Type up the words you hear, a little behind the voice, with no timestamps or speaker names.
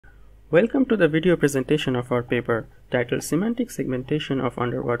Welcome to the video presentation of our paper titled Semantic Segmentation of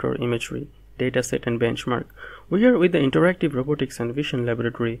Underwater Imagery, Dataset and Benchmark. We are with the Interactive Robotics and Vision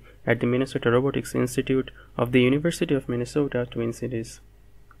Laboratory at the Minnesota Robotics Institute of the University of Minnesota, Twin Cities.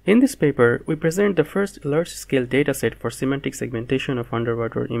 In this paper, we present the first large-scale dataset for semantic segmentation of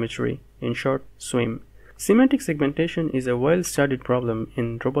underwater imagery, in short, SUIM. Semantic segmentation is a well-studied problem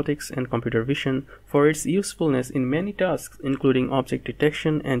in robotics and computer vision for its usefulness in many tasks including object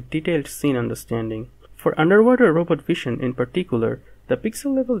detection and detailed scene understanding. For underwater robot vision in particular, the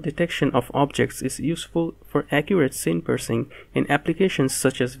pixel-level detection of objects is useful for accurate scene parsing in applications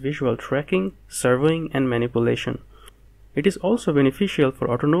such as visual tracking, surveying, and manipulation. It is also beneficial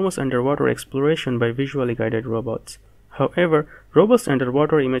for autonomous underwater exploration by visually guided robots. However, robust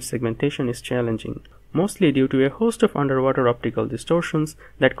underwater image segmentation is challenging, mostly due to a host of underwater optical distortions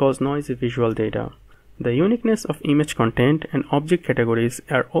that cause noisy visual data. The uniqueness of image content and object categories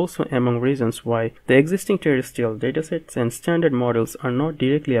are also among reasons why the existing terrestrial datasets and standard models are not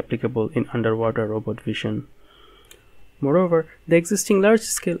directly applicable in underwater robot vision. Moreover, the existing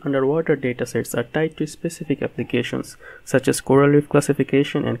large-scale underwater datasets are tied to specific applications, such as coral reef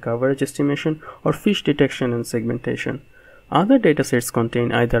classification and coverage estimation or fish detection and segmentation. Other datasets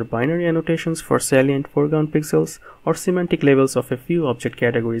contain either binary annotations for salient foreground pixels or semantic labels of a few object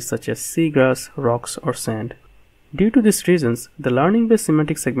categories such as seagrass, rocks, or sand. Due to these reasons, the learning-based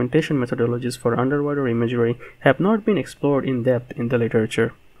semantic segmentation methodologies for underwater imagery have not been explored in depth in the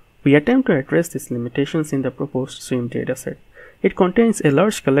literature. We attempt to address these limitations in the proposed SUIM dataset. It contains a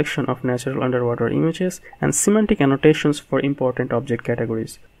large collection of natural underwater images and semantic annotations for important object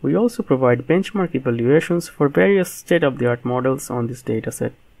categories. We also provide benchmark evaluations for various state-of-the-art models on this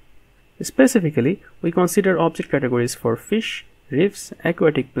dataset. Specifically, we consider object categories for fish, reefs,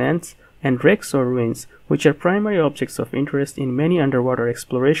 aquatic plants, and wrecks or ruins, which are primary objects of interest in many underwater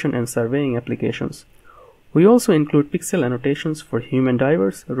exploration and surveying applications. We also include pixel annotations for human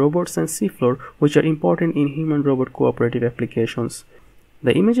divers, robots, and seafloor, which are important in human-robot cooperative applications.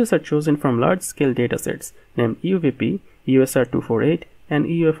 The images are chosen from large-scale datasets named UVP, USR248, and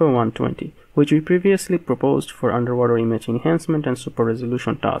UFO120, which we previously proposed for underwater image enhancement and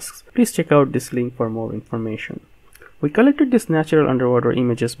super-resolution tasks. Please check out this link for more information. We collected these natural underwater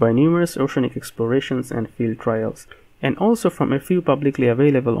images by numerous oceanic explorations and field trials, and also from a few publicly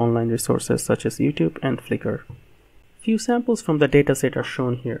available online resources such as YouTube and Flickr. Few samples from the dataset are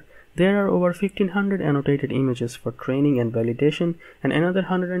shown here. There are over 1500 annotated images for training and validation, and another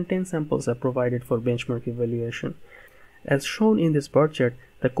 110 samples are provided for benchmark evaluation. As shown in this bar chart,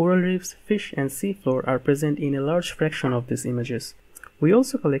 the coral reefs, fish, and seafloor are present in a large fraction of these images. We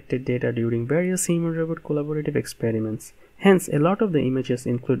also collected data during various human-robot collaborative experiments. Hence, a lot of the images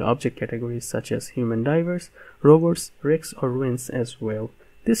include object categories such as human divers, robots, wrecks, or ruins as well.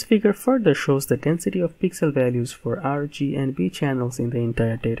 This figure further shows the density of pixel values for R, G, and B channels in the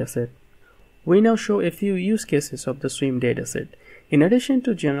entire dataset. We now show a few use cases of the SUIM dataset. In addition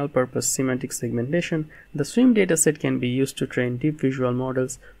to general-purpose semantic segmentation, the SUIM dataset can be used to train deep visual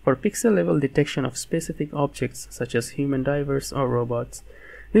models for pixel-level detection of specific objects such as human divers or robots.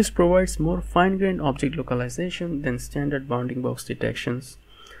 This provides more fine-grained object localization than standard bounding box detections.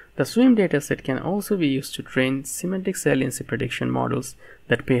 The SUIM dataset can also be used to train semantic saliency prediction models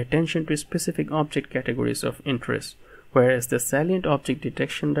that pay attention to specific object categories of interest, whereas the salient object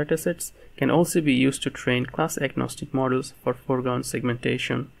detection datasets can also be used to train class-agnostic models for foreground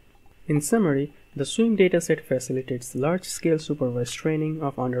segmentation. In summary, the SUIM dataset facilitates large-scale supervised training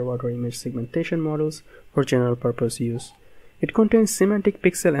of underwater image segmentation models for general-purpose use. It contains semantic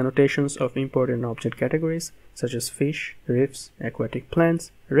pixel annotations of important object categories such as fish, reefs, aquatic plants,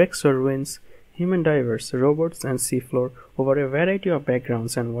 wrecks or ruins, human divers, robots, and seafloor over a variety of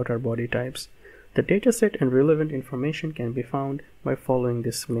backgrounds and water body types. The dataset and relevant information can be found by following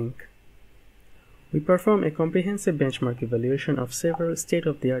this link. We perform a comprehensive benchmark evaluation of several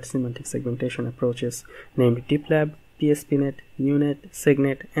state-of-the-art semantic segmentation approaches named DeepLab, PSPNet, UNet,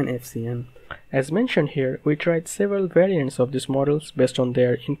 SegNet, and FCN. As mentioned here, we tried several variants of these models based on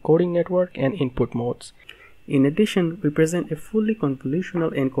their encoding network and input modes. In addition, we present a fully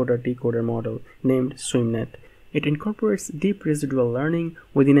convolutional encoder-decoder model named SUIM-Net. It incorporates deep residual learning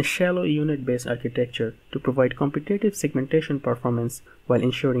within a shallow unit-based architecture to provide computative segmentation performance while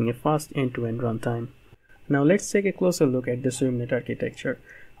ensuring a fast end-to-end runtime. Now let's take a closer look at the SUIM-Net architecture.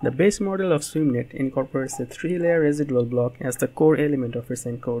 The base model of SUIM-Net incorporates a 3-layer residual block as the core element of its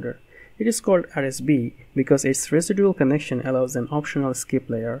encoder. It is called RSB because its residual connection allows an optional skip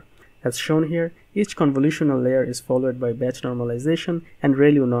layer. As shown here, each convolutional layer is followed by batch normalization and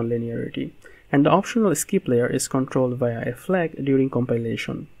ReLU nonlinearity, and the optional skip layer is controlled via a flag during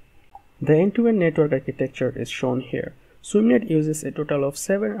compilation. The end-to-end network architecture is shown here. SUIM-Net uses a total of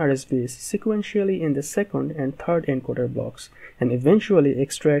 7 RSVs sequentially in the second and third encoder blocks, and eventually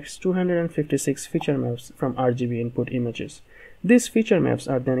extracts 256 feature maps from RGB input images. These feature maps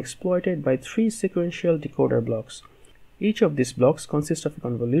are then exploited by 3 sequential decoder blocks. Each of these blocks consists of a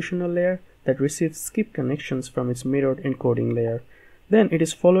convolutional layer that receives skip connections from its mirrored encoding layer. Then it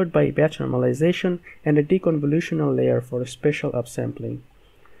is followed by batch normalization and a deconvolutional layer for spatial upsampling.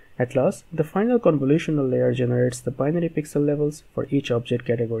 At last, the final convolutional layer generates the binary pixel levels for each object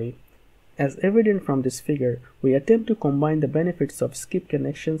category. As evident from this figure, we attempt to combine the benefits of skip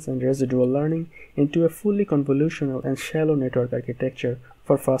connections and residual learning into a fully convolutional and shallow network architecture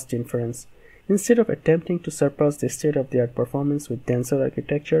for fast inference. Instead of attempting to surpass the state-of-the-art performance with denser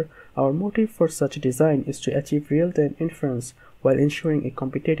architecture, our motive for such design is to achieve real-time inference while ensuring a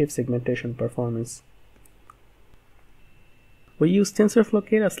computative segmentation performance. We use TensorFlow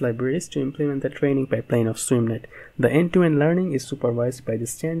Keras libraries to implement the training pipeline of SUIM-Net. The end-to-end learning is supervised by the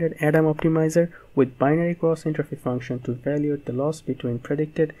standard Adam optimizer with binary cross-entropy function to evaluate the loss between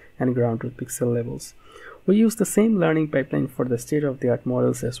predicted and ground truth pixel levels. We use the same learning pipeline for the state-of-the-art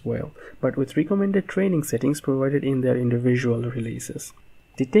models as well, but with recommended training settings provided in their individual releases.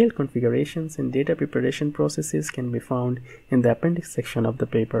 Detailed configurations and data preparation processes can be found in the appendix section of the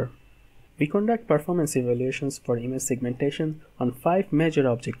paper. We conduct performance evaluations for image segmentation on 5 major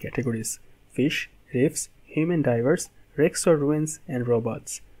object categories: fish, reefs, human divers, wrecks or ruins, and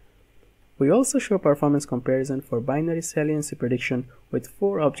robots. We also show performance comparison for binary saliency prediction with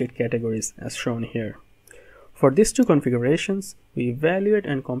 4 object categories as shown here. For these 2 configurations, we evaluate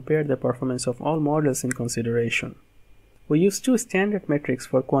and compare the performance of all models in consideration. We use 2 standard metrics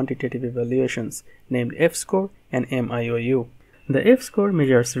for quantitative evaluations, named F-score and MIOU. The F-score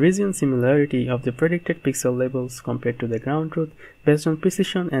measures region similarity of the predicted pixel labels compared to the ground truth based on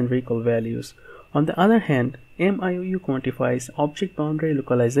precision and recall values. On the other hand, MIOU quantifies object boundary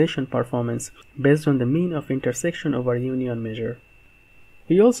localization performance based on the mean of intersection over union measure.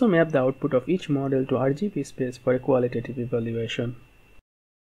 We also map the output of each model to RGB space for a qualitative evaluation.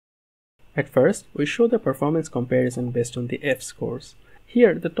 At first, we show the performance comparison based on the F-scores.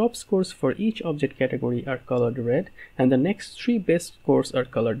 Here, the top scores for each object category are colored red, and the next 3 best scores are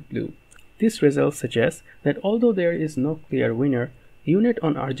colored blue. This result suggests that although there is no clear winner, U-Net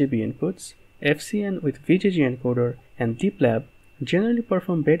on RGB inputs, FCN with VGG encoder, and DeepLab generally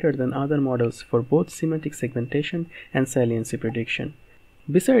perform better than other models for both semantic segmentation and saliency prediction.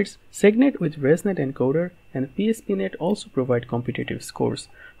 Besides, SegNet with ResNet encoder and PSPNet also provide competitive scores.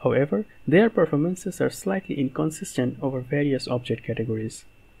 However, their performances are slightly inconsistent over various object categories.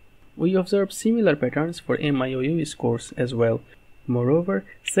 We observe similar patterns for MIOU scores as well. Moreover,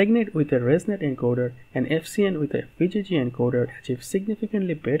 SegNet with a ResNet encoder and FCN with a VGG encoder achieve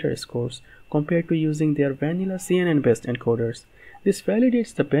significantly better scores compared to using their vanilla CNN-based encoders. This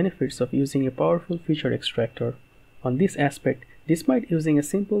validates the benefits of using a powerful feature extractor. On this aspect, despite using a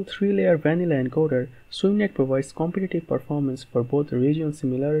simple 3-layer vanilla encoder, SUIM-Net provides competitive performance for both region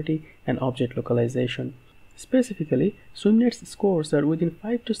similarity and object localization. Specifically, SUIM-Net's scores are within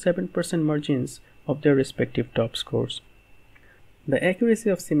 5 to 7% margins of their respective top scores. The accuracy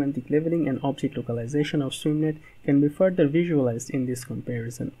of semantic leveling and object localization of SUIM-Net can be further visualized in this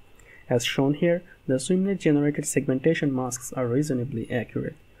comparison. As shown here, the SUIM-Net generated segmentation masks are reasonably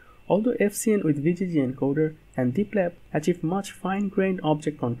accurate. Although FCN with VGG encoder and DeepLab achieve much fine-grained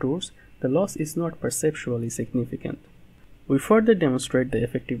object contours, the loss is not perceptually significant. We further demonstrate the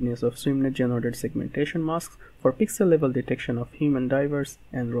effectiveness of SUIM-Net generated segmentation masks for pixel-level detection of human divers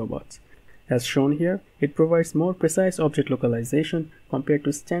and robots. As shown here, it provides more precise object localization compared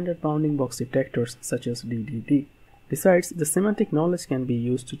to standard bounding box detectors such as DDD. Besides, the semantic knowledge can be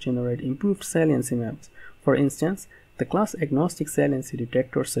used to generate improved saliency maps. For instance, the class-agnostic saliency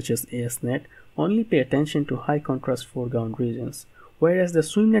detectors such as ASNet only pay attention to high-contrast foreground regions, whereas the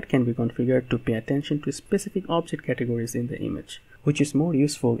SUIM-Net can be configured to pay attention to specific object categories in the image, which is more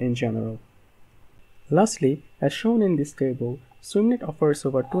useful in general. Lastly, as shown in this table, SUIM-Net offers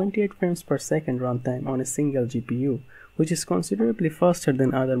over 28 frames per second runtime on a single GPU, which is considerably faster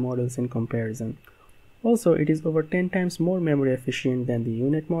than other models in comparison. Also, it is over 10 times more memory efficient than the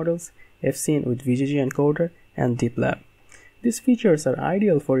U-Net models, FCN with VGG encoder, and DeepLab. These features are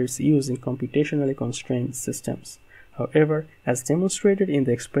ideal for its use in computationally constrained systems. However, as demonstrated in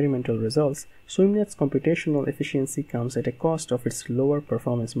the experimental results, SUIM-Net's computational efficiency comes at a cost of its lower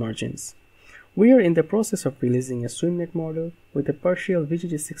performance margins. We are in the process of releasing a SUIM-Net model with a partial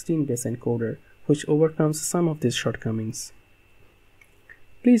VGG16 base encoder, which overcomes some of these shortcomings.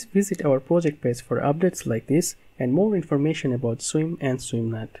 Please visit our project page for updates like this and more information about SUIM and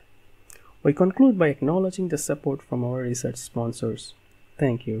SUIM-Net. We conclude by acknowledging the support from our research sponsors.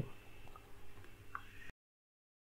 Thank you.